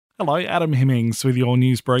Hello, Adam Hemmings with your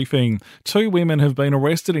news briefing. 2 women have been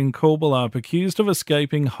arrested in Coolbellup accused of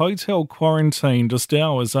escaping hotel quarantine just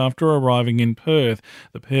hours after arriving in Perth.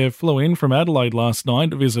 The pair flew in from Adelaide last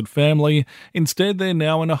night to visit family. Instead, they're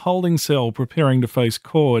now in a holding cell preparing to face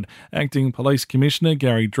court. Acting Police Commissioner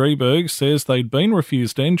Gary Drieberg says they'd been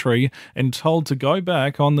refused entry and told to go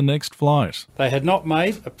back on the next flight. They had not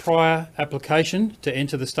made a prior application to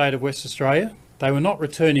enter the state of Western Australia. They were not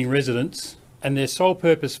returning residents, and their sole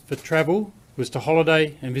purpose for travel was to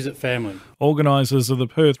holiday and visit family. Organisers of the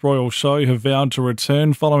Perth Royal Show have vowed to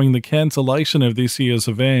return following the cancellation of this year's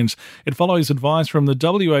event. It follows advice from the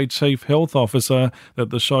WA Chief Health Officer that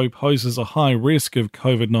the show poses a high risk of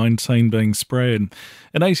COVID-19 being spread.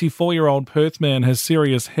 An 84-year-old Perth man has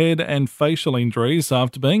serious head and facial injuries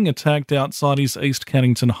after being attacked outside his East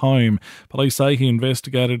Cannington home. Police say he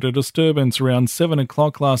investigated a disturbance around 7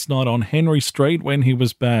 o'clock last night on Henry Street when he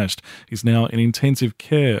was bashed. He's now in intensive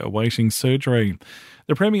care awaiting surgery.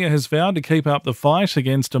 The Premier has vowed to keep up the fight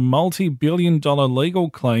against a multi-billion-dollar legal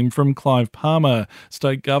claim from Clive Palmer.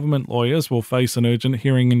 State government lawyers will face an urgent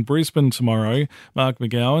hearing in Brisbane tomorrow. Mark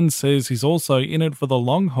McGowan says he's also in it for the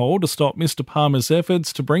long haul to stop Mr Palmer's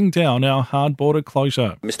efforts to bring down our hard border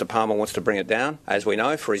closure. Mr Palmer wants to bring it down, as we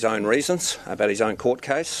know, for his own reasons, about his own court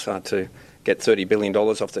case, to get $30 billion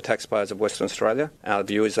off the taxpayers of Western Australia. Our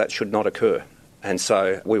view is that should not occur, and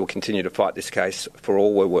so we will continue to fight this case for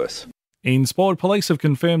all we're worth. In sport, police have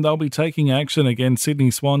confirmed they'll be taking action against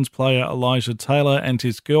Sydney Swans player Elijah Taylor and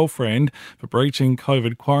his girlfriend for breaching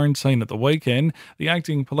COVID quarantine at the weekend. The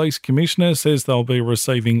acting police commissioner says they'll be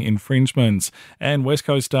receiving infringements. And West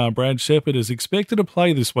Coast star Brad Shepherd is expected to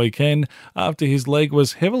play this weekend after his leg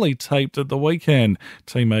was heavily taped at the weekend.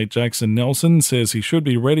 Teammate Jackson Nelson says he should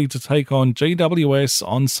be ready to take on GWS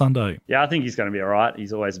on Sunday. Yeah, I think he's going to be all right.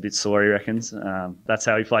 He's always a bit sore, he reckons. That's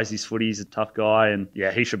how he plays his footy. He's a tough guy, and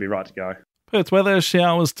yeah, he should be right to go. Perth weather,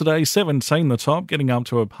 showers today, 17 the top, getting up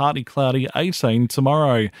to a partly cloudy 18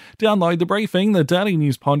 tomorrow. Download the briefing, the Daily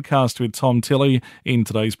News podcast with Tom Tilley. In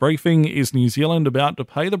today's briefing, is New Zealand about to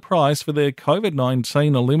pay the price for their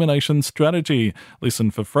COVID-19 elimination strategy?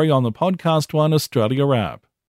 Listen for free on the Podcast One Australia app.